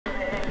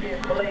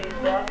get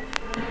blazed up.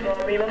 You know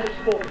what I mean? I'm a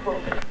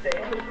spokesperson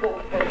today. I'm a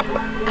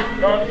spokesperson.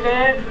 You know what I'm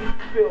saying?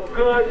 Feel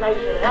good, nice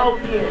and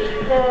healthy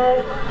and strong.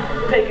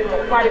 Taking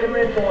my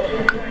vitamins on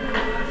some.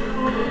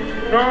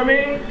 You know what I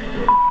mean?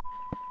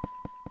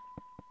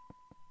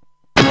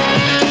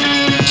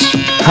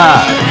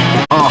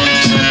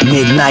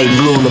 Midnight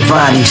blue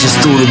Levani just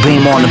threw the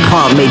beam on the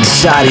pump, made the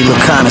shotty look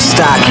kinda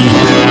stocky.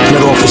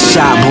 Let off a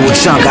shot, blew a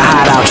chunk of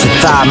hot out your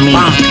thigh meat.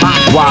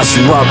 Wash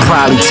you up,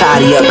 probably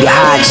tidy up your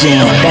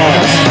hygiene.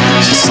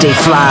 Stay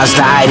fly is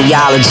the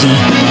ideology.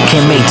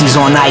 Can't make these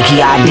on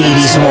Nike ID,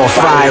 these more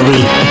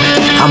fiery.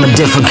 I'm a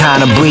different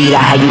kind of breed,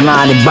 I had you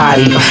lined and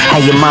body.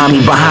 Had your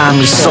mommy behind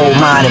me, soul,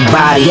 mind and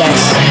body.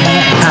 Yes,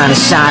 kinda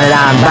shine that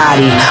I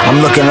embody.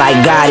 I'm looking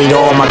like Gotti to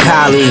all my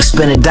colleagues.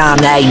 Spin a dime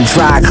now you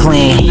dry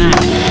clean.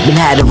 Been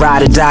had to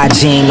ride or die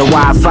gene, the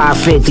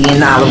Y550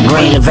 and olive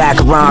green, the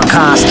Vacheron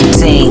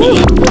Constantine.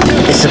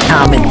 It's a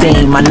common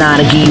theme, my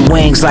nana give you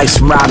wings like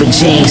some Robin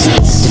jeans.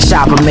 The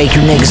chopper make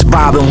you niggas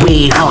bob and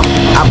weave.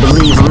 I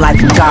believe I'm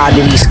like a god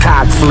to these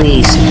cock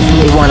fleas.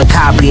 They wanna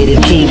copy it,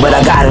 the key, but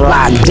I got it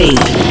locked deep.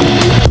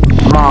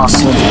 I'm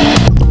awesome.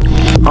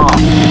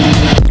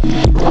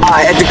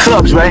 Alright, at the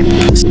clubs, right?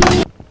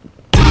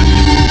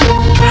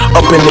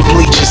 Up in the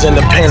bleachers in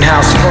the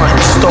penthouse front,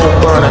 stove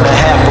burning a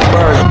half a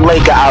burn.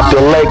 Laker out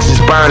there, legs is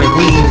burning.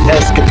 Weed,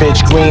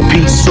 Escovitch, green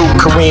pea soup,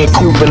 Korean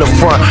coupe in the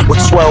front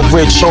with 12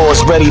 rich whores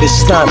ready to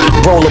stunt.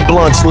 Roll of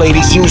blunts,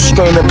 ladies, you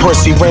screaming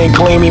pussy, ring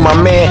gleamy. My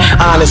man,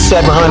 honest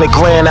 700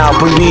 grand out,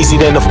 breathe easy,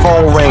 then the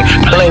phone ring.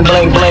 Bling,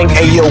 bling, bling,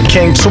 ayo,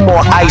 king, 2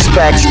 more ice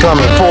packs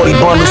coming. 40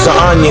 bundles of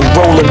onion,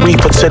 rolling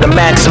reaper to the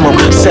maximum.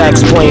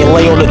 Sax playing,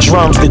 lay on the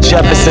drums, the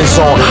Jefferson's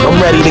on. I'm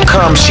ready to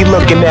come, she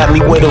looking at me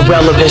with a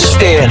relevant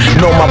stare.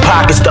 Know my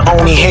pockets the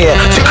only hair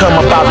to come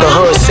up out the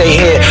hood, say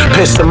here,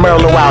 piss the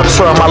Merlot out,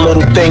 twirl my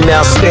little thing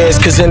downstairs,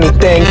 cause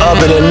anything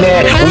other than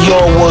that, we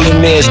all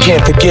millionaires,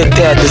 can't forget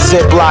that. The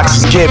Ziplocs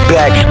is get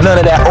back,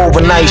 none of that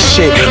overnight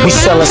shit, we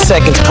selling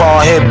seconds, Paul,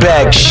 head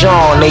back.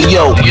 Sean, hey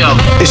yo,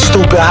 it's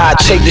stupid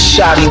hot, take the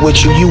shotty with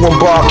you, you and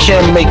Bar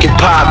Kim make it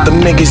pop. The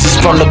niggas is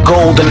from the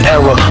golden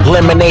era,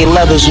 lemonade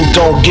leathers who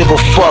don't give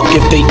a fuck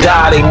if they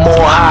die, they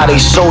more high,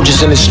 they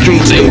soldiers in the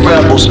streets, they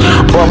rebels,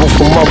 bubble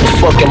for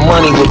motherfucking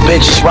money with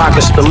bitches rockin'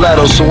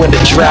 stilettos, so when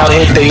the drought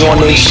hit, they on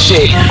their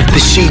shit. The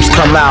sheeps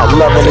come out,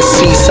 loving the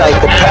seaside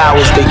for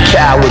powers, they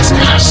cowards.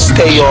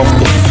 Stay off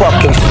the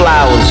fucking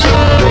flowers.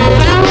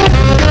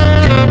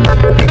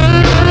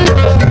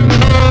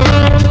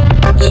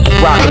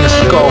 Rockin' the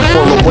skull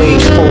full of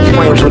waves, full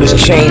frames with his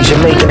chain,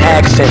 Jamaican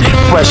accent.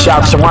 Fresh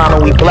out Toronto,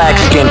 we black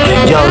skin.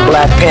 Young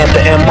Black Panther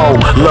M.O.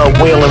 Love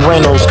Waylon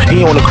Reynolds.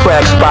 He on the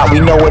crack spot,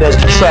 we know it as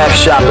the trap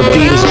shop.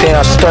 Adidas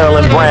down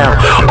Sterling Brown.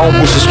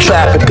 Uncles is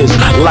traffickers.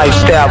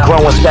 Lifestyle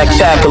growing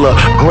spectacular.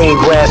 Green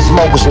grass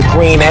smokers with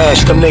green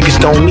hash. Them niggas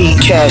don't need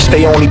cash.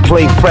 They only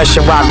play fresh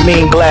and rock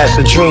mean glass.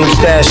 The dream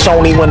stash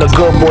only when the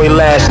good boy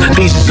lasts.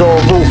 These is all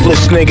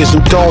ruthless niggas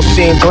who don't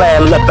seem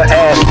glad. Left the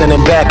ass in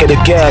the back of the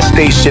gas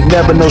station.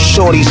 Never no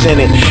shorties in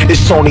it.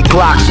 It's only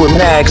Glocks with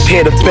mags.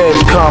 Here the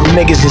feds come,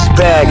 niggas is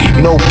bag.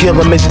 No give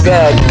 'em his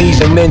bag.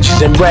 These are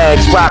ninjas in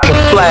rags, rockin'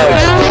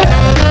 flags.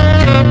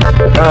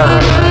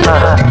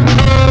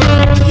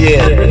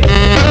 Yeah.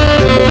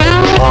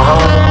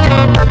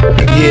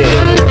 Yeah.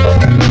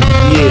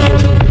 Yeah.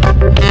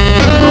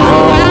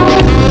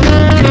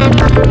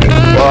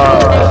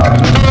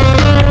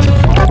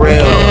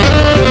 Real.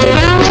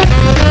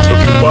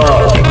 Take the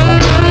ball.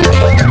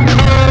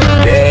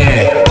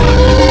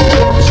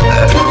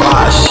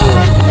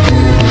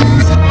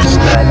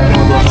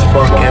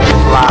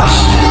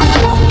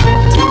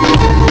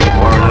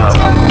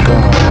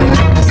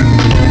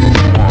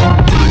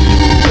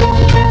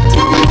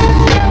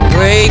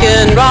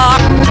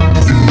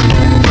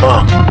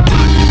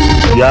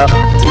 Yup.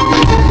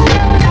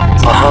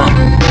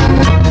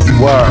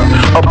 Word.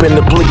 Up in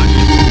the bleak.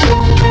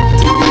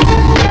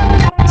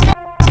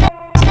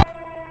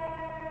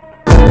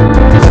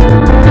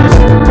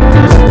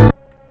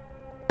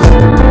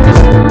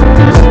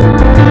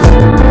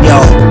 Yo,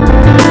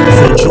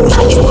 for the juice,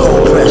 get you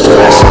cold press.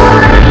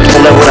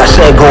 Don't let what I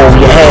said go over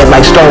your head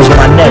like stones in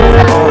my neck.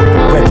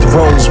 Break the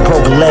rolls,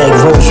 broke a leg,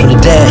 rose from the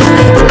dead.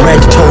 Bread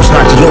the toast,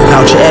 knock the yolk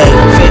out your egg.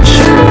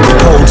 The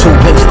pole too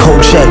big for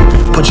cold check.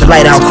 Put your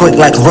light out quick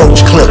like a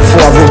roach clip.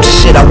 Before I wrote the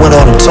shit, I went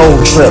on a toll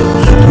trip.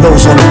 The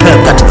nose on the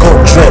pimp, got the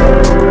cold drip.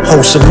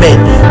 Whole submit,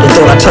 they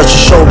thought I touched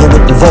your shoulder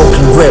with the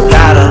Vulcan grip.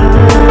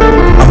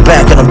 I'm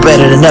back and I'm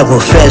better than ever.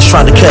 Feds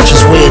trying to catch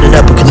us weird and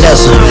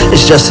Nebuchadnezzar.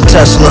 It's just a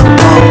Tesla,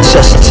 it's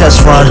just a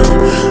test run.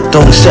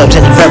 Don't accept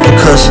any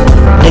replicas.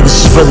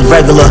 Niggas is really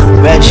regular.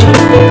 Reggie.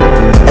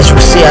 As you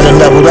can see, I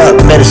done leveled up.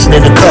 Medicine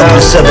in the cup,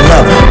 I'm 7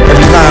 up.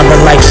 Every line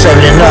run like 7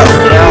 and up.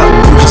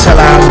 You can tell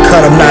how I'm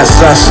cut, I'm not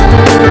sus.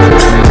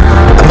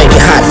 I make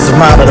it hot as a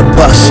mile of the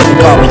bus. The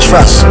God we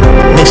trust.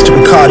 Mixed the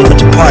Bacardi with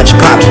the punch,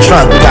 pop the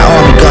trunk. We got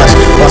army guns.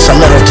 Once I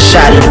let off the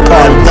shotty, the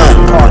party done.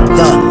 Party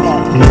done.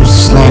 We used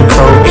to sling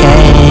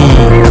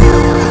cocaine,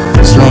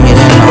 sling it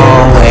in the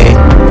hallway,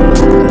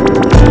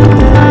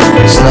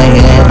 sling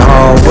it in the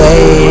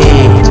hallway.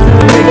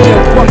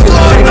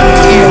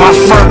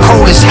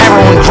 this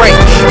heroin great.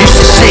 Used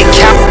to say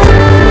cap.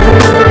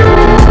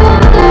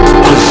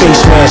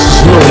 Face mask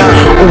is new,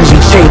 Uzi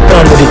taped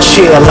under the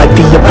chair like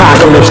the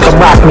apocalypse. Come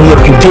rock me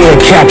if you dare.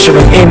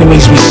 Capturing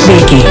enemies, we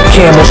sneaky.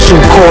 Camel suit,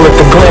 call it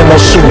the glamour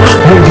suit.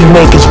 Movie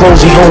makers,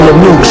 Rosie on the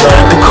nukes.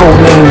 The code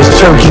name is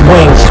Turkey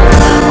Wings.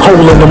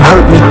 Holding them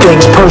hurt me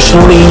things.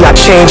 Personally, I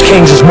change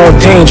kings is more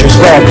dangerous.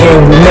 Rap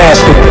game, we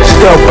mastered.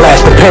 Stealth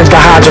blast, the pen's got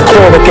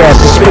hydrochloric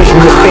acid. Spit in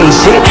your face,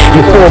 hit,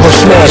 your forearm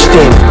smashed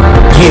in.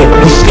 Yeah,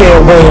 we scare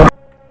away.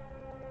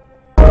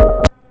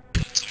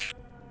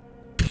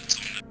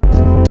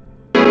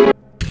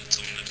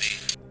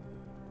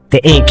 The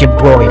ink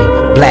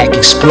embroidered, black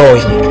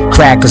exploited,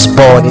 crackers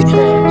boarded,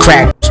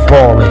 crackers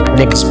ballin',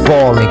 niggas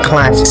ballin',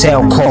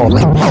 clientele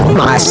calling.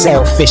 I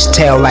sell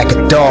fishtail like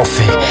a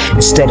dolphin.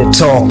 Instead of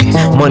talking,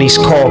 money's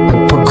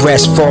calling.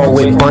 Progress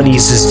forward,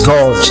 bunnies is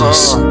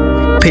gorgeous.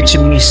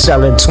 Picture me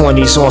selling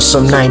 20s on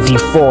some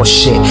 94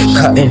 shit,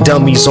 cutting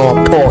dummies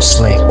on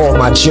porcelain. All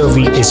my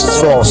jewelry is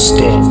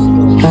frosted.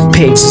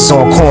 Pigs is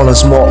on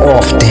corners more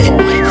often.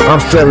 I'm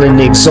feeling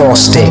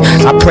exhausted.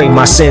 I pray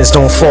my sins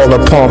don't fall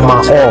upon my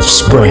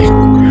offspring.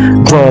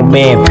 Grown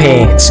man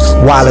pants,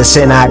 wallets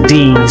and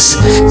IDs,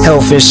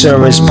 health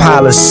insurance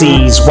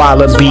policies,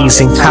 wallabies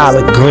and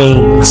collard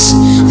greens.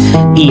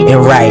 Eating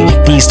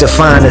right, these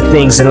define the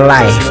things in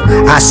life.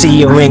 I see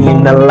you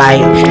ringing the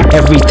light,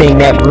 everything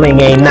that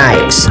bling ain't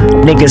nice.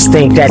 Niggas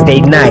think that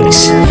they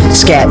nice,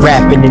 scat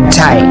rapping in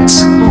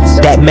tights.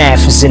 That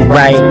math isn't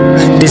right,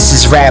 this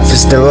is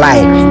rapper's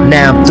delight.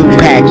 Now I'm through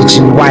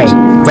packaging white,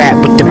 rap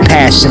with the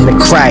passion of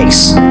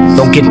Christ.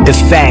 Don't get the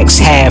facts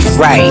half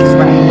right.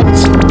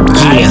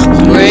 Yeah.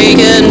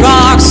 Breaking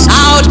rocks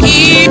out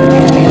here.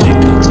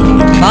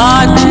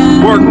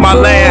 Work my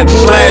land,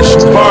 slash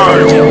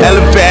burn.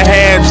 Elephant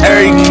hands,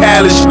 every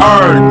callous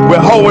earn. With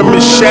hoe and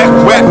machete,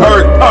 wet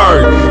earth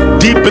earn.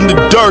 Deep in the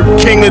dirt,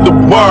 king of the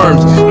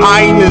worms.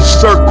 Hyenas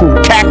circle,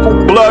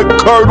 cackle, blood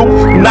curdle.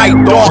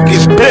 Night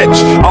darkest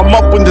pitch. I'm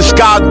up when the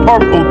sky's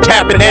purple,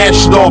 tapping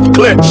ashes off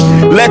cliffs.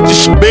 Let the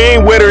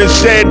spin with her and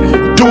said,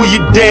 do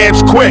your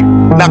dance quick.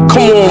 Now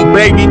come on,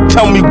 baby,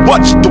 tell me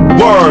what's the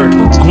word.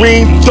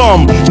 Green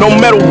thumb, no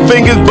metal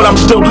fingers, but I'm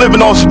still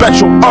living on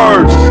special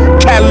herbs.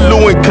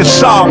 Callaloo and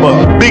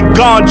cassava, big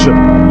ganja,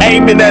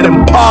 aiming at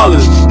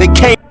impalas. They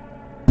came.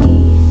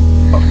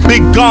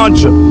 Big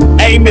ganja,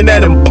 aiming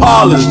at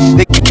impalas.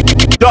 They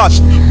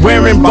dust,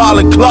 wearing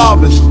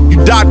balaclavas.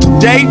 You die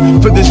today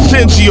for the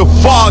sins of your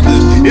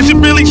fathers. Is it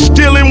really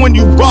stealing when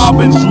you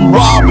robbing some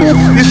robbers?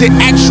 Is it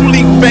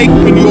actually fake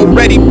when you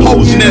already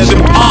posing as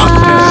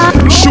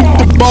imposters? Shoot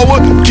the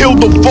boa, kill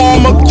the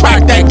farmer,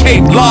 crack that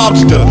Cape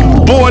lobster.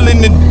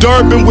 Boiling in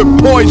Durban with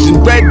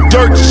poison, red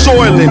dirt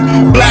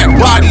soiling, black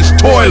bodies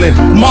toiling,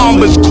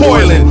 mambas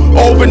coiling.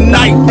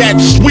 Overnight that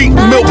sweet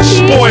milk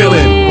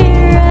spoiling.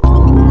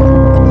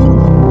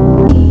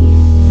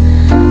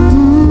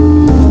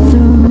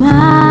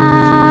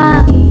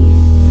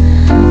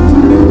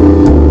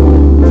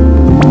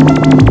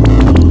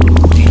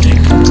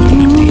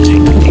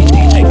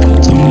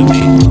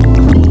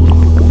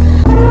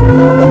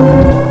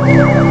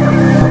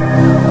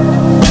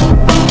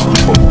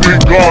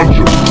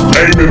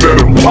 Aiming at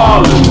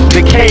impalas,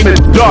 they came in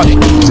dust,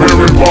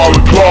 wearing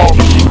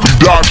balaclavas. You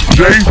die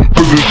today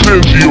for the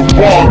sins of your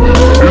fathers.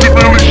 Is it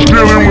really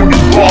stealing when you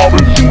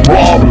robbing some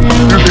robbers?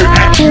 Is it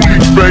actually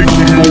fake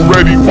when you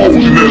already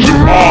posing as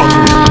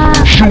imposters?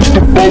 Shoot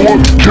the boa,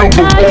 kill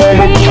the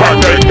farmer, crack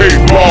that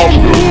Cape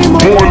lobster.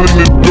 Boiling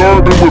in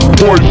Durban with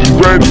poison,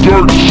 red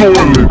dirt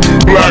soiling,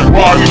 black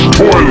bodies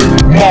toiling,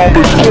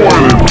 mambas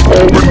coiling.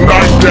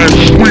 Overnight that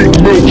sweet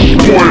milk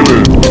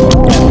spoiling.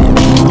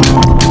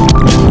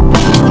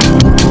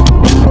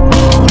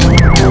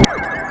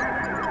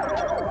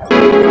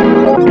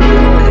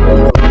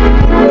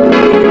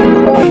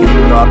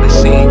 I've been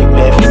seeing you,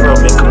 baby, real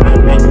big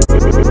commitment.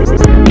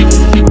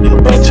 You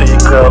been to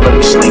your girl, let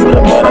me sleep with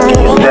her, man. I'll give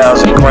you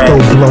 $1,000 grand.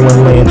 Throw blowing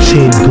lamps,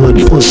 hit good,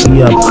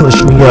 pussy up, push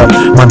me up.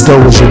 My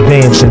dough is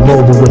advancing,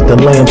 over with the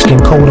lambskin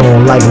coat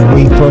on, like a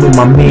reefer with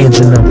my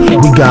mans in them.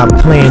 We got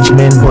plans,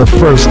 man, but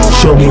first,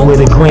 show me where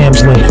the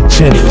grams went.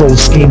 10-fold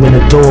scheme in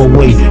the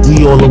doorway.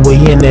 We all the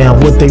way in now,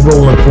 what they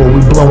rolling for?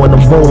 We blowing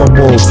them bowling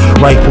balls,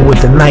 rifle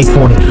with the knife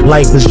on it.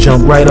 Lifeless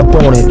jump right up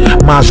on it.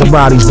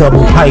 Maseratis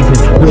double piping,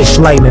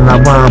 wish lightning, I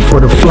rhyme for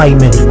the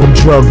flightmen. Them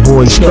drug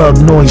boys, thug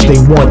noise they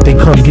want, they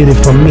come get it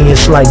from me.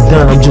 It's like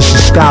done, I'm just a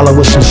scholar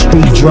with some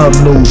street drug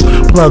news.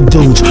 Plug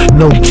dudes,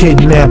 no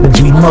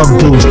kidnappings, we mug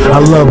dudes. I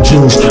love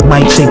Jews,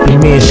 might take the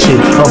man shit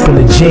up in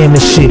the jam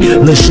and shit.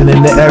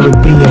 Listening to Eric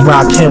B and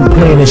Rock him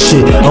playing and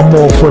shit. I'm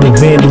all for the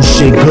vandal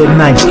shit, good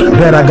nights.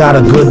 Bet I got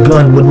a good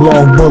gun with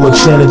long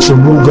bullets and it's a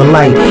Ruger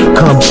light.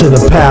 Come to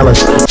the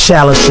palace,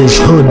 chalices,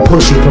 hood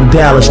pussy from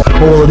Dallas.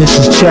 All of this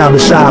is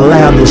childish, I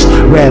allow this.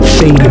 Rap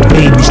shady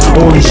babies,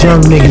 all these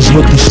young niggas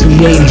with these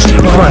 380s,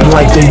 frontin'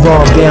 like they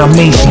robbed down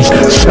Macy's.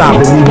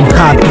 Stop it, we them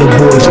cocktail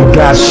boys, we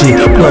got shit,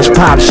 plus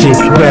pop shit.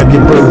 Grab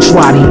your bird,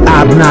 swatty,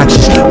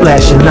 obnoxious,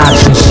 flashing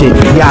knots and shit.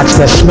 Yachts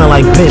that smell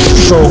like piss,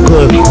 so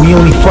good. We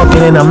only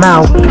fucking in them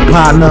out.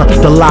 Partner,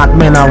 the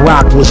lockman I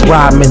rock was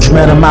Rodman's.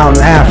 Met him out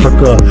in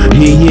Africa.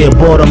 Yeah,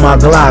 bought him my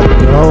Glock.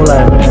 Hold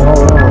on, man,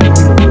 hold on.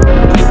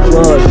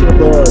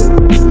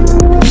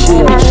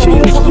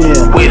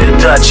 We the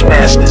Dutch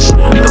masters,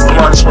 the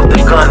blunts with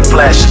the gun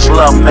flashes,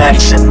 love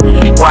maxing.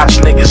 Watch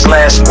niggas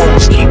last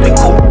moves, keep it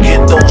cool,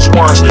 get those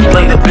ones.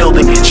 Play the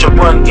building, get your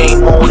run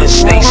game on and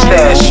stay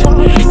stashing.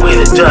 We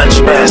the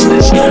Dutch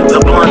masters, the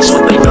blunts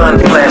with the gun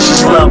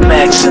flashes, love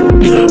maxing.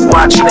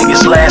 Watch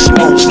niggas last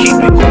moves, keep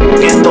it cool,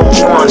 get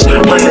those ones.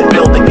 Play the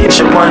building, get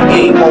your run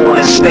game on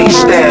and stay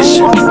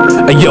stashing.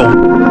 Hey yo.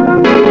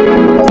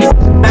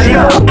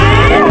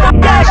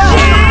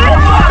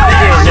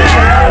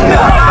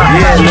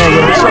 Yeah,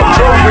 nigga.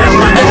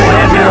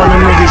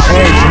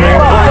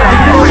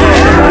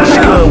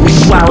 We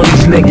swallow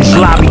these niggas,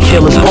 lobby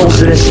killers,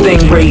 posted in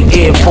Stingray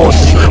Air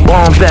Forces,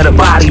 bombs that'll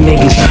body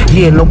niggas.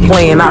 Yeah, no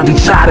playing, I be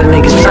tired of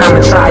niggas,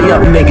 time to tie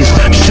up niggas.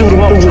 Shoot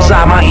who was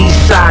out my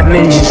east side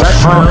ninjas,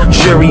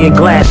 jury and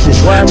glasses,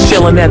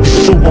 chillin' at the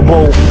Super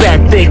Bowl, fat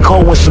thick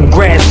hole with some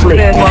grass slick.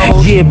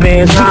 Yeah,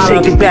 bands, we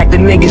take it back to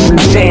niggas and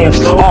jams,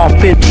 all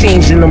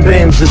 15s in them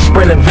Benz and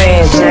Sprinter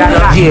vans.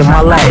 Yeah,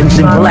 my Latins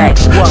and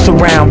blacks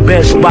surround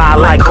Best Buy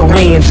like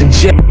Koreans and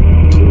Jets.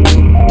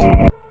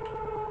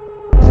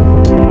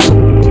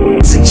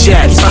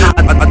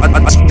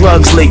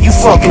 Drugs lit, you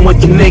fucking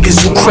with the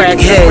niggas who crack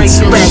heads.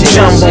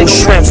 Jumbo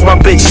shrimps, my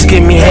bitches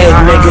give me head,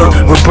 nigga.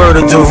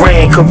 Roberta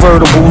Duran,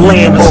 convertible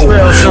Lambo.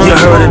 You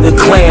heard of the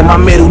clan, my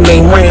middle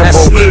name Rambo.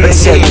 A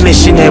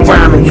technician and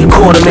rhyming,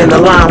 caught him in the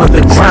line with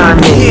the crime.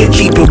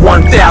 Keep it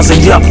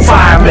 1,000, yup,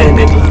 fireman.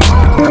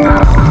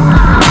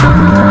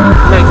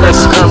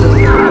 Let's come.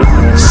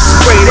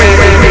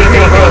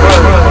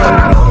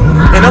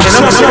 And I'm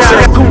talking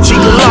about Gucci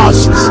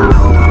galoshes.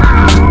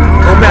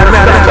 No matter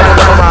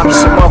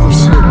some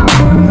others.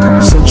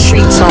 Some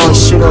tree-tongue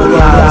shit on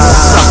y'all.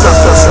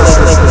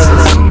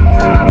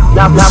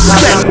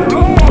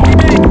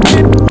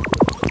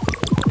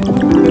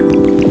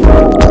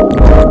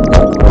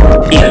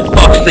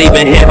 Fuck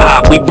saving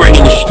hip-hop, we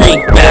bringing the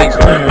street back.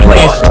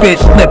 Playing spit,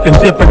 sniffing,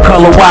 different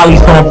color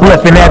wallies on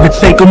flipping. Had to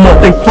take them off,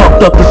 they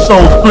fucked up, the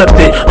soul flipped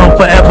it. I'm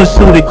forever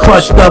suited,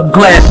 crushed up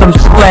glass. I'm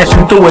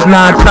splashing through it 9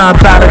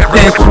 times out of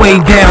 10. Sway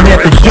down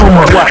at the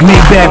Juma.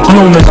 Maybach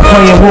bloomers,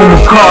 playing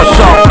rumors, car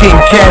sharp,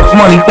 getting cash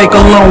money. Fake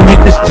alone, hit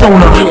this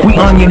tuna. We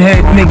onion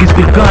head niggas,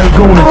 the gun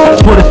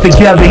gooners. Put us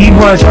together, he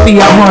runs C,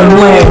 I run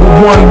land.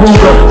 With one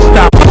ruler,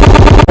 stop.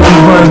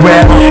 Run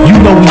rap, you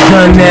know we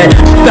done that.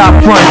 Stop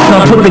front,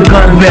 son, put the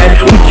gun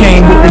back. We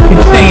came with the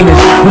containers,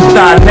 we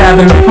started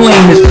having the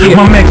flamers.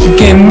 My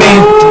Mexican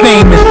man's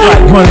famous,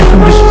 running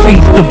through the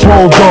streets, the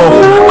bulldog.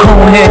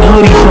 Cone head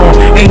hoodies on,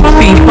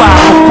 18-5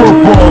 for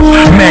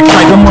football. Max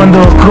like I'm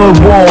under a good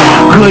wall.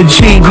 Good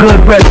G,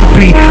 good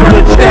recipe,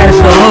 good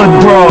status, a hood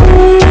broad.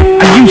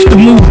 I used to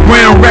move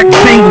round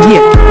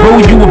rectangle, roll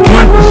you a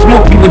blunt to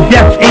smoke you a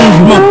death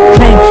angel.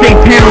 Chrome fake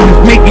pounds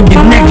making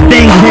your neck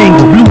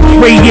dangle. Blue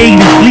spray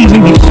 80s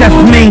leaving your chest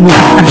mangled.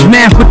 I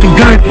smash with the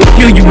gun,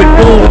 kill you with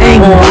all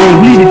angles.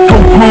 Need to go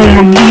home,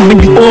 I'm leaving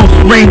you all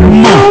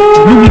strangled.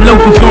 Louis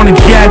Lopez on the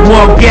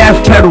Jaguar gas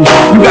pedals.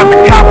 You got the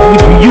cops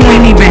with you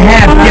ain't even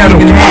half ghetto.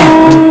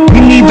 We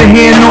neither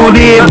here nor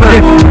there,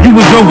 but if you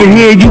was over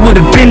here, you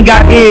would've been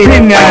got air.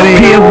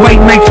 Pair of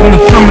white nights on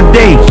a summer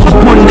day,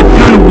 pointing the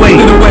gun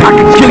away. I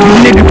could kill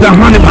you niggas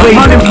 100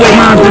 ways.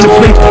 Minds in the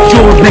place that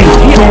yours ain't.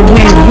 Don't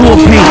win war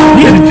paint.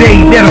 To the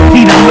day that I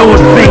see the Lord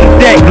say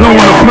that,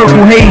 glowing a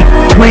purple haze,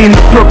 playing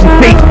the purple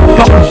face.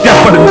 Fucking chef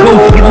for the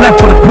ghost, get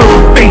left for the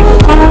purple face.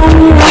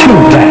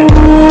 True that.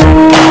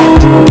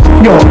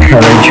 Your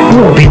courage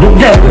will be the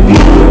death of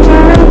you.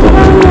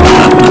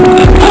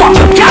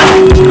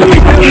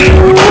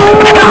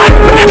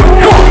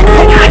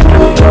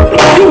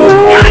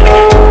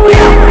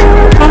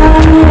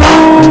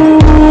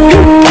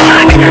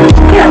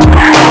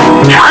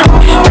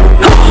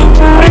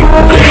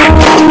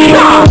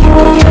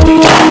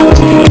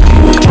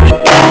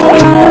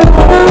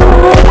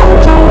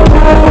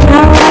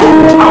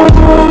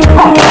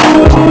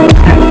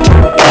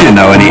 Do you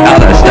know any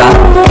other stuff?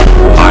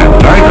 I'm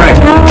very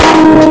grateful.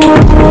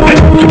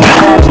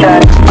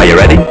 Are you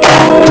ready?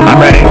 I'm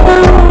ready.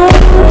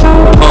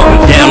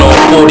 Down on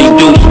 40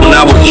 deuce when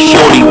I was a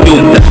shorty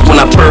dude. That's when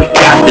I first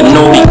got the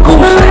naughty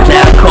goose.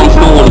 Now I come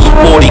through on a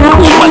sporty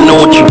coupe. I know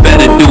what you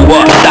better do.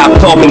 Stop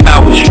talking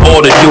about what you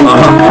ought to do.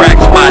 Crack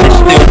spot is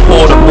still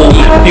portable.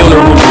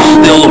 Funerals is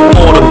still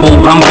affordable.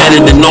 I'm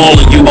better than all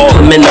of you. All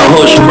I'm in the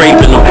hood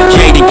scraping them.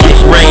 Jaded kids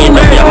spraying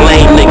them. Y'all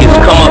lame niggas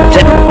come up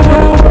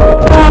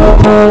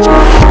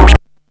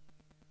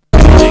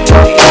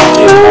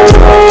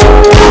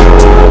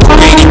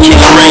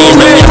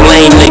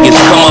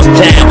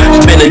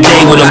spend a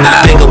day with them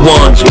bigger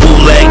ones.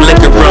 Bootleg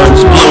liquor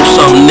runs. Blow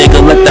something,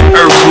 nigga. Let the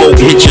earth smoke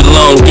hit your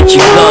lungs. Get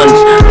your guns.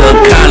 The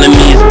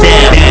economy is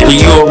down. So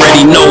you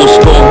already know it's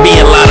gonna be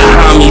a lot of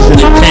homies in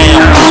the town.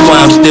 That's why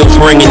I'm still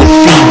bringing the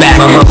C back.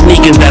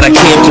 Sneakers that I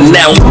can't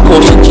pronounce. Of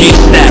course, a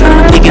G-stack.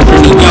 Niggas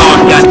in the yard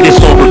got this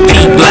on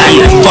repeat black.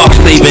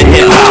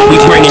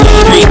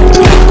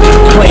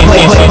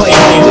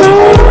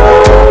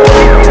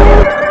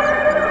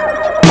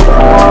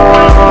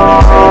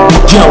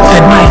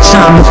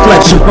 Nighttime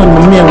reflection from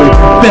the mirror.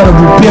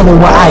 Federal Bureau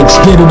with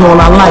Ikes, get it all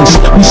our lights.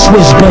 We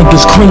switch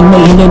blankets,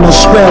 cremating in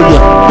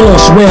Australia.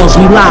 Force rails,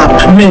 we live.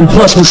 Men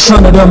plus the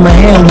son of them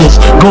aliens.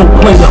 Go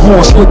play the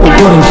horse with the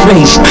wooden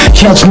face.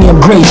 Catch me a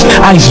grace.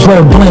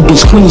 Iceberg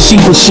blankets, clean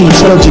sheepy sheets,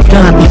 urgent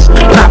Gandhis.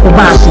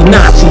 Paparazzi,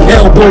 Nazi,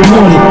 elbow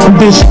money.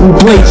 Invisible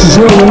blazes,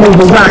 rolling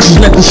over rocks.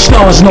 Let the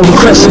stars know the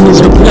crescent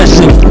is the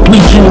blessing. We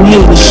came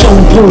here to show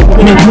proof.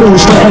 Make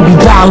moves for every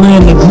dollar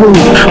in the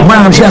groove.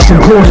 Rhymes that's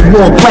important,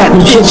 more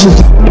platinum kitchens.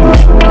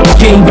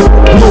 Game,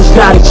 most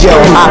got it, yo.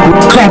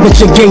 Clap at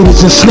your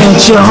gators and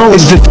snatch your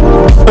hoes. The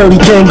 30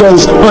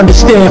 tangos,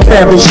 understand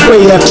fabric,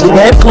 spray after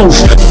that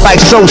close. Like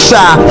so shy,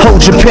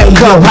 hold your pen,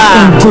 go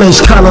high.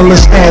 English,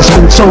 colorless,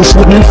 aspen, toast,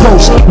 and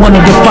post. One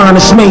of the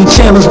finest made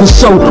channels with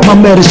soap. My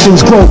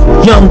medicines grow.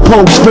 Young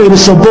popes,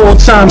 greatest of all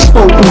time,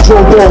 spoke and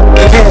drove off.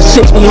 Had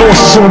 60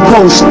 horses on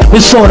post.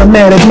 It's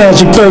automatic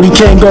magic, 30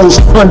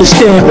 tangos.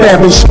 Understand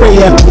fabric, spray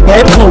after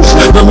that close.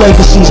 The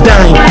legacy's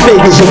dying,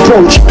 Vegas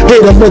approach.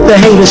 Hit them with the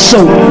hater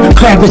soap.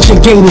 Clap at your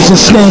gators and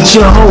snatch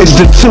your hoes. It's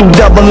the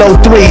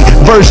 2003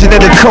 version of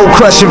the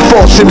cold-crushing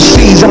false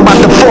MCs. I'm about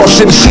to force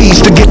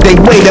MCs to get their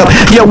weight up.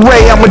 Yo,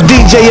 Ray, I'm a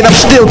DJ and I'm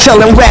still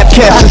telling rap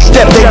cats to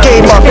step their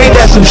game up. Ain't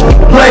that some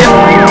player?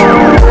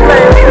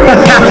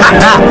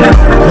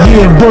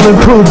 Yeah,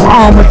 bulletproof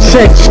armor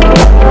text.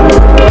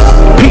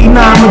 P9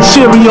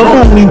 material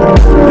only.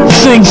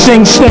 Sing,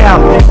 sing style.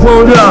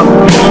 Word up.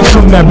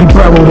 From every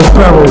barrel to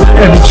barrel,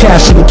 every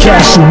castle to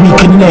castle, we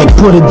connect.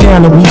 Put it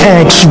down and we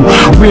ask you.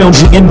 Real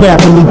and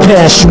rapidly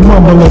pass you.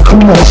 Mumbling,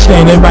 come on,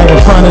 standing right in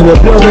front of the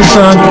building,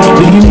 son.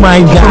 Then you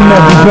might die. From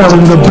every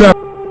barrel to barrel.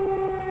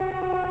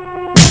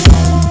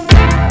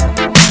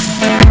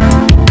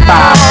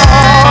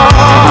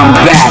 I'm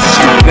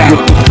back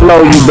with the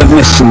flow you've been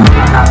missing.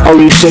 Oh,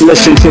 you should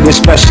listen to the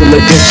special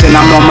edition.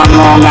 I'm on my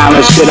Long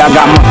Island shit, I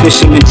got my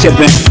fisherman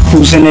tipping.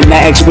 Cruising in the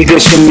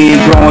expedition, me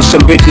and growing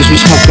some bitches, we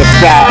smoked a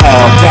fat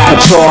L. A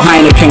tall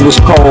Heineken was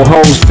cold,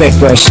 hoes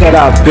thicker. Shut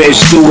up, bitch,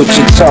 do what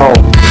you're told.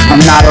 I'm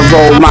not a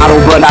role model,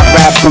 but I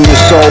rap from the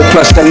soul.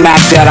 Plus the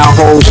Mac that I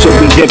hold should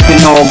be dipped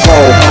in all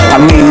gold. I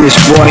mean this,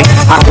 boy,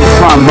 I can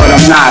front, but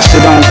I'm not. So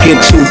don't get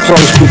too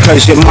close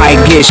because you might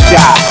get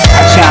shot.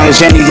 I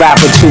challenge any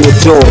rapper to a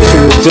duel.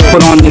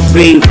 Put on the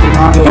beat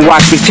and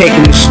watch me take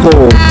him to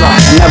school.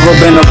 Never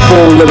been a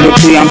fool,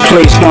 lyrically I'm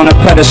placed on a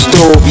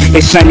pedestal.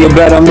 They saying you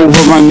better move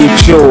around your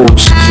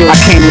jewels. I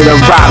came with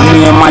a rock,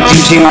 me and my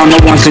DJ on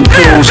the ones and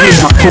twos.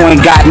 My crew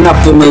ain't got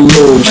nothing to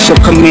lose. So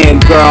come here,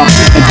 girl,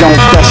 and don't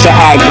press or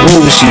act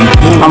bougie.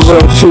 I'm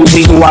real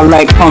choosy, who I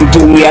like, come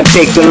do me. I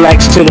take the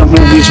Lex to the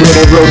movies with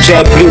a real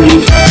jet beauty.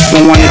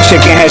 Don't want a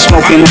chicken head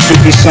smoking a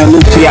 50 cent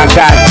Lucy. I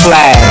got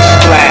class.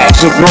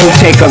 So go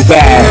take a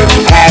bath.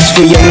 Ask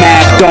for your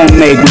math, don't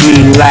make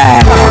me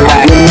laugh.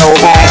 With no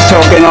ass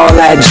talking all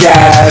that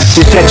jazz.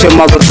 Just shut your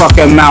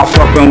motherfucking mouth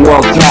up and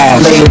walk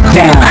past. Lay it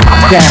down,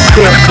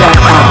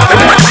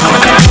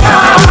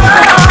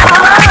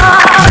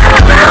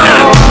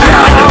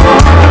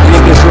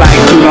 Niggas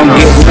like you don't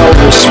get no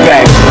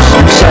respect.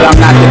 You said I'm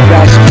not the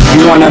best.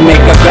 You wanna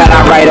make a bet,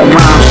 I write a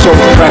rhyme so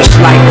fresh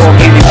like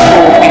organic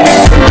food.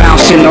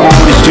 Bouncing the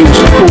orange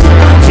juice,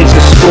 it's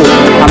a scoop.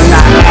 I'm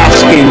not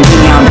asking, me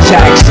I'm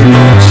taxing.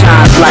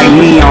 Shines like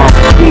neon,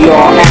 we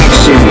all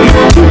action.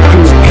 You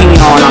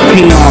peon, I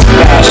peon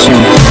fashion.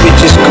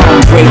 Bitches come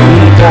break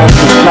me off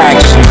the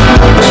fraction.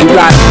 You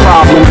got a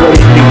problem with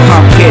it, then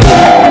come get it.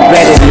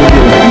 Better than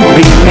you,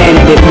 be a man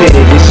and admit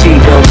it. It's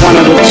either one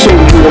of the two,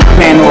 you a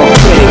fan or a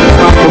critic.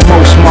 I'm for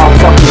most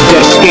motherfuckers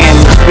just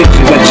scandalous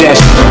bitches. I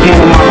just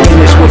handle my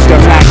business with the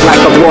Mac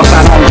like a boss.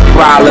 I don't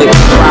growl it.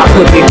 I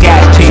put the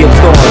gas to your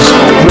thoughts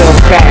real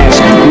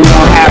fast. We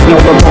don't have no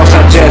remorse.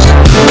 I just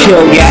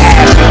kill your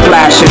ass and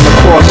flash in the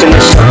course, and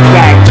it's a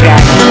back jack.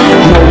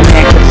 No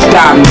man can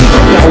stop me.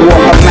 I walk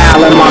a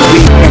mile in my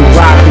beat and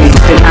rock me.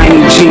 The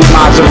 90G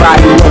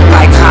Maserati look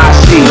like high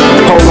C.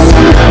 Hold on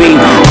the beat,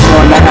 I'm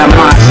on the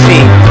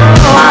MIC.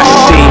 I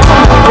see.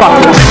 Fuck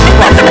it.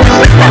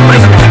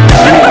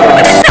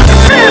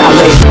 I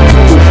lay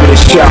two for the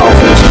show.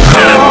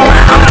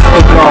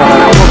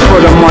 One for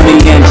the money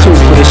and two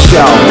for the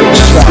show.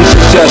 This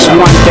is just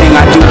one thing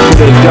I do for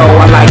the dough.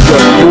 I like to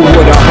move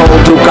with a whole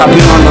duke. I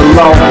be on the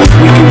low.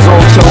 We can go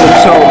toe to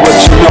toe, but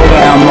you know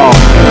that I'm more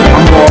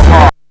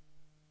hard.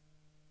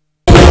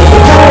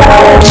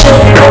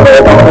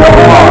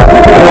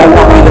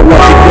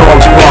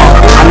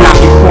 I'm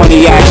knocking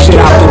Pontiac shit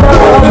out the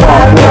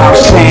ballpark. What I'm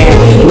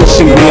saying,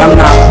 listen me, I'm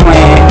not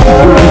playing.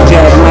 You be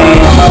dead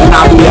land, and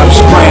I'll be up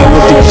spraying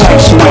with the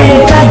text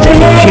lane in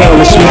a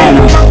careless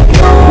manner.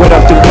 What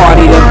up the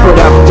party that put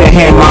up the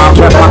hammer? I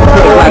rep my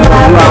foot like a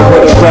blood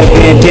with a red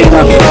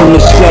bandana. From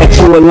the set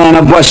to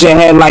Atlanta, bust your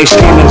head like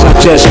scanners. I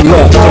just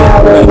lift.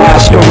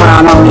 Ask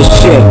around on this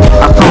shit.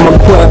 I come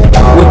equipped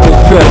with the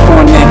grip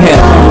on the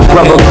hip,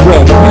 rubber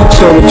grip,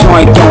 so the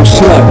joint don't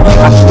slip.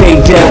 I stay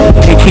dead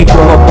and keep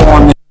her up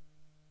on the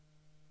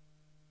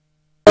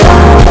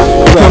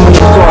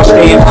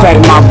they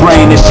infect my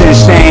brain, it's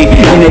insane.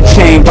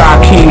 Entertained by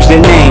Keem's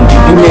the name.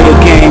 You made a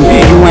game,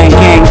 you ain't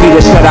gang, Peter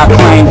said I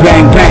claim,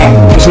 bang bang.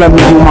 It's let me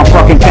do my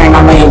fucking thing,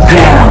 I lay it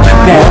down.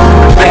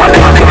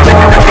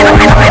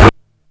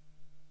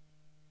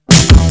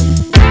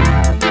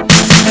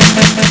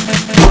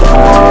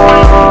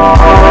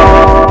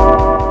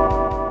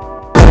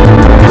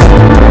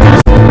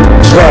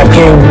 Rap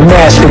game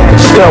mastered,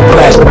 still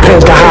blast,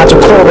 depends on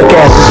hydrochloric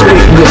acid, spit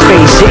in your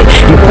face, hit,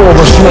 your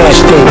forward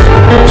smashed it.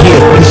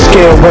 Yeah, you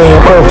scared weighing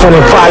earth and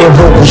fire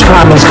vocals,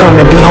 comments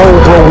coming, behold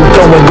bro, we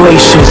throwing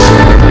glaciers.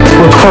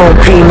 With chrome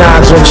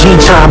P9s on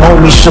G-time,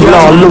 homie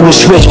Shalal,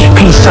 Lewis Rich,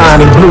 peace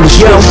sign and blue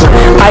shirts.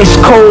 Ice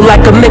cold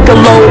like a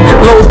Michelob,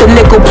 load the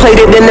nickel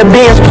plated in the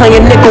bands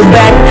playing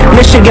Nickelback.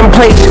 Michigan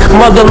plates,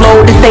 mother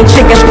load, this ain't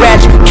chicken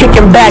scratch,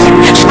 kicking back,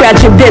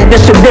 scratch and dent,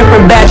 this a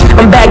different batch.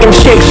 I'm bagging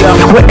chicks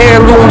with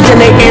heirlooms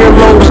in their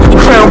earlobes,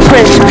 crown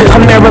prince,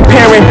 I'm heir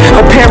apparent,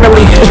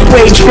 apparently it's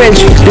wage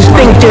trench,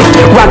 distinctive,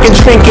 rockin'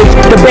 trinkets,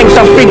 the banks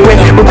I frequent,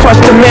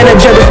 request the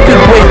manager to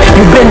speak with,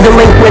 you been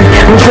delinquent,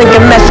 I'm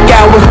drinking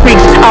mezcal with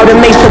freaks out in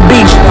Mesa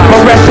Beach, my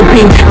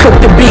recipe, cook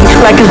the beat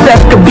like it's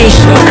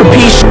escabeche,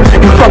 capiche,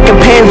 you fucking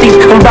pansies,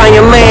 I'm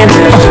buying land,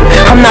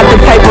 I'm not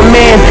the type of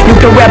man, you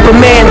can rap a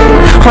man,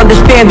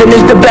 understanding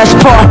is the best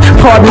part,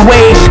 pardon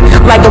ways,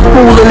 like a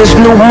fool in this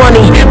new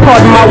money,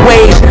 pardon my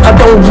ways, I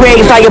don't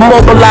raise, I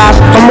immobilize,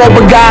 I'm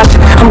over guys,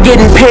 I'm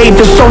getting paid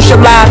to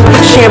socialize,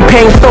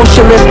 champagne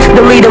socialist,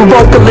 the leading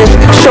vocalist,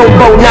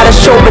 showboat, not a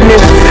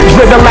chauvinist,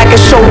 driven like a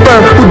chauffeur,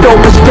 who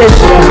dope is this,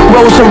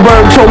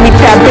 Rosenberg told me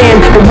tap in,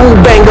 the Wu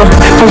banger,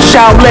 from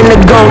Shaolin to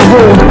gun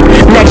room,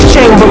 next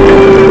chamber.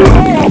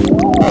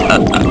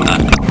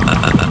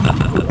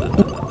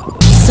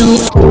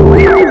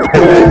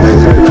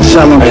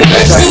 Sell 'em.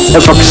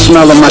 If I can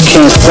smell 'em, I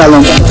can't sell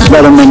 'em.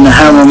 Let 'em in the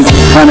harem,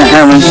 run an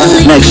errand.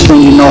 Next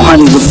thing you know,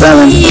 honey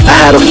rebelling. I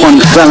had a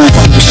funny feeling.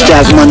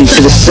 Stack money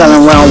to the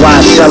selling round, why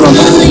I sell 'em?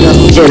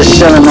 Yeah, the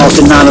selling off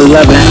the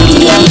 911.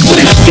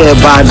 If you scared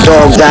by a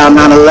dog, dial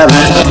 911.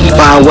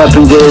 Buy a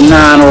weapon, get a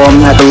 9 or a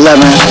Mac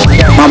 11.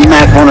 My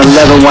Mac on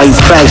 11 while you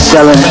crack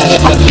selling.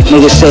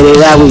 Niggas say they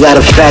that, we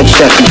gotta fact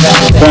check 'em.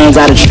 They ain't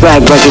got a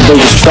track record, they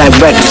just track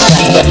records.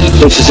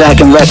 Bitches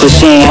acting reckless,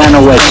 she ain't had no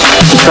record.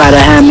 You try to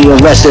have me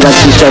arrested, I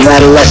teach that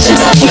adolescent.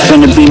 Ain't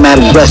finna be mad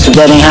aggressive,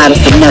 that ain't how to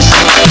finesse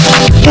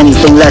it.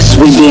 Anything less,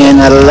 we be an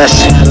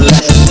adolescent.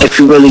 If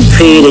you really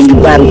pay, then you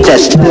battle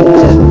test it.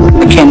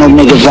 I can't no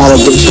nigga rather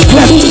get you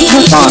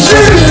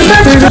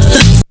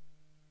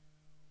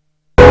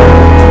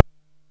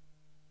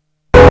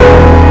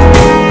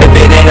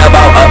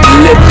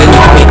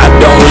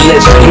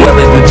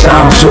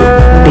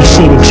They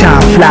say the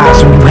time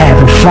flies when you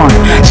having fun.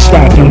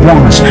 Stacking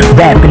ones,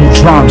 rapping the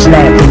drums,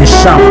 laughing the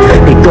sun.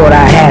 They thought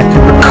I had to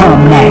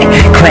become that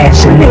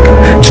class of nigga,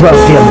 drug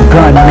dealer,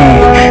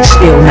 gunman.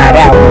 Still not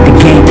out, the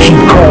game keep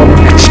calling.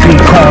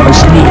 Street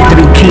corners need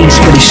 3 keys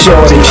for the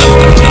shortage.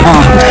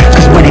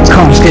 Cause when it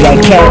comes to that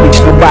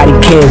cabbage, nobody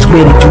cares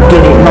where did you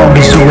get it, long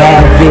as you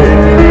have it.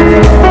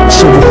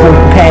 So before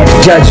you pass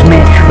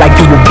judgment, like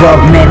you above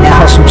men that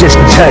hustle just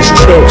to touch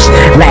tips.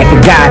 Lack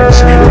of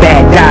guidance,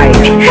 bad diet.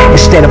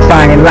 Instead of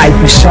finding life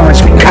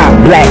insurance, we cop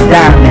black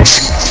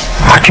diamonds.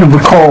 I can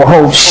recall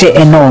hoes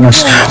shitting on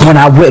us. When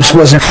our whips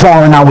wasn't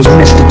foreign, I was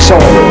Mr.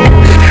 Toilet.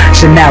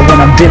 So now when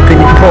I'm dipping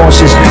in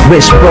Porsches,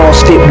 wrist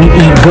frosted, we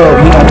eat good,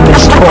 we don't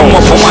miss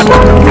calls.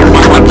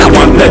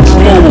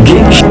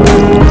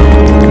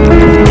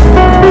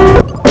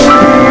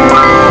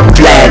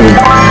 Flattened,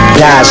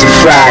 guys are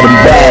fried and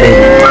battered.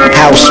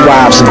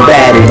 Housewives are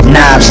battered,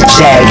 knives are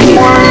jagged.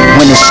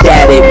 When it's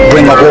static,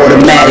 bring an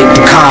automatic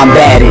to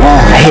combat it.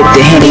 I hit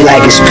the Henny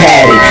like it's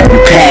padded. You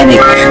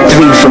panic,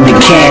 3 from the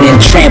cannon,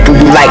 trample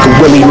you like a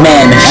Willie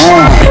Mammoth.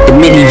 The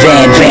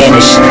minivan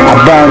vanished, I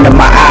burned and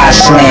my eyes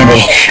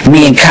slanted.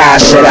 Me and Kai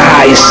set a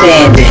higher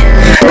standard.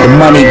 The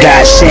money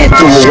got sent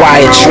through a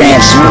wire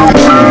transfer.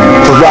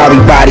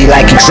 Ferrari body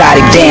like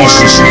exotic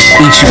dances.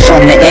 Eat you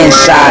from the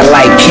inside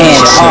like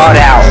cancer. Hard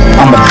out,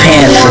 I'm a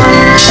panther.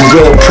 A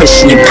real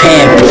prissy and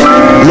pampered.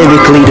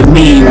 Lyrically to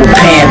me you a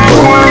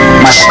pamper.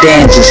 My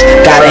stanzas,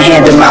 gotta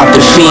hand them out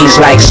to fiends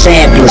like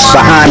samplers.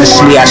 But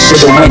honestly I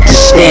should've went to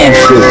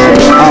Stanford.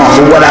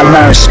 For what I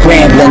learned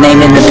scrambling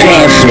ain't in the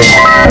pamphlet.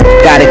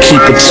 Gotta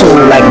keep it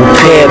tool like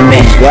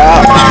repairman.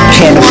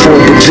 Can't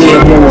afford to be a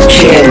move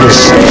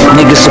careless.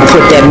 Niggas will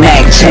put that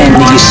Mac 10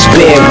 to your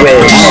spare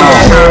ribs.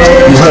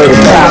 You heard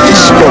the prophet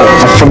spoke.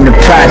 I'm from the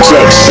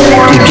projects.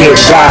 To get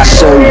by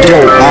so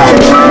dope.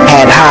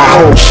 Had high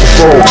hopes for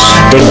folks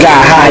that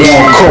got high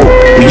on coke.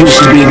 We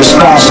used to be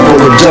responsible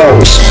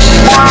adults.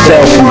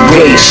 Fell from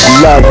grace.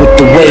 Love with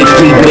the way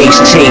free base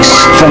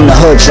tastes. From the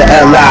hoods of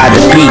LI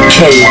to BK.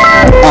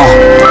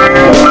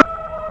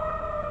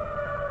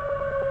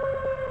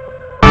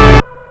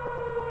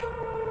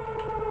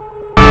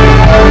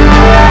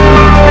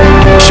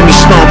 Shimmy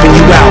stomping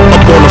you out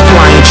up on a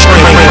flying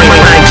train.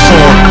 Ranks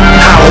on,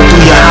 howl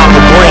through your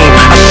hollow brain.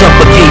 I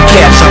supplicate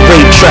cats, I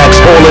rape tracks.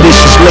 All of this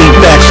is laid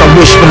backs. I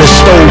wish when the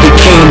stove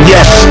became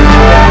yes.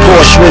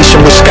 Porsche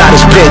racing with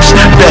Scottish pits.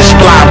 Best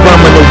fly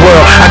rum in the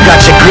world. I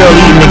got your girl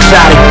eating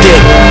exotic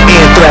dick.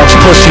 Anthrax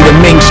pussy, the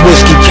Minx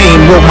whiskey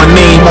cane. Wrote my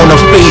name on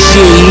her face,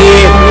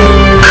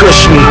 yeah.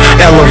 cush me.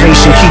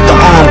 Elevation, keep the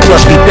arm,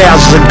 plus me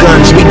thousands of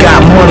guns. We got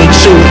money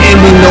too, and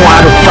we know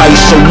how to fight,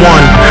 so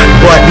one.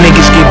 But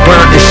niggas get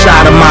burnt and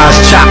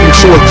sodomized, chopped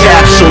into a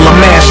capsule. I'm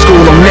at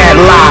school, I'm that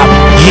live.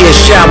 Yeah,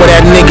 shower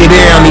that nigga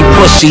there on he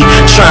pussy.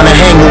 Tryna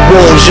hang with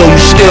wolves, yo, you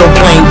still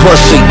plain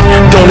pussy.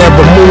 Don't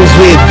ever move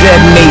with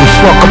detonate,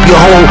 fuck up your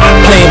whole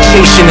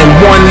plantation in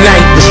one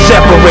night to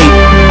separate.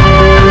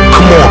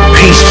 Come on,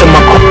 peace to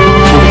my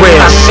for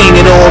real. I seen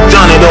it all,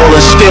 done it all,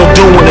 and still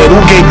doing it. Who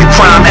gave you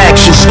crime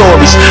action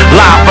stories?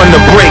 Live from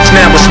the bricks,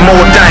 now it's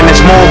more diamonds,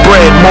 more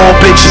bread, more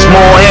bitches,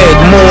 more head,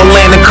 more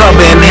land to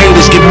cover, and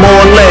haters get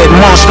more lead.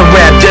 Monster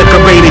rap,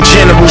 decorated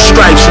general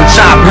stripes and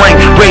top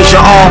rank. Raise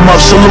your arm up,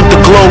 salute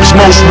the globe's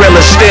most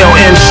realest. Still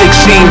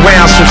M16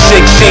 rounds from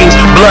 16s.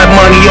 Blood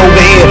money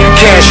over here,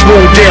 cash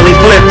rule daily,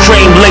 flip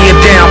cream, lay it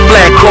down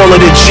flat, call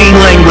it a G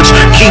language.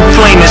 Keep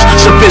flaming,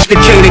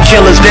 sophisticated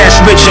killers that's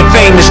rich and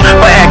famous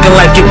for acting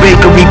like your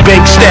bakery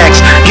baked stacks.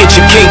 Get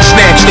your cake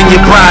snatched and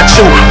your pride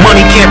too.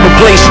 Money can't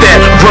replace that.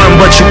 Run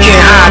but you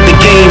can't hide the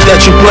games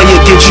that you play.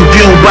 It get you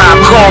viewed by a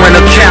car and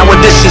a coward.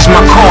 This is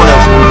my corner.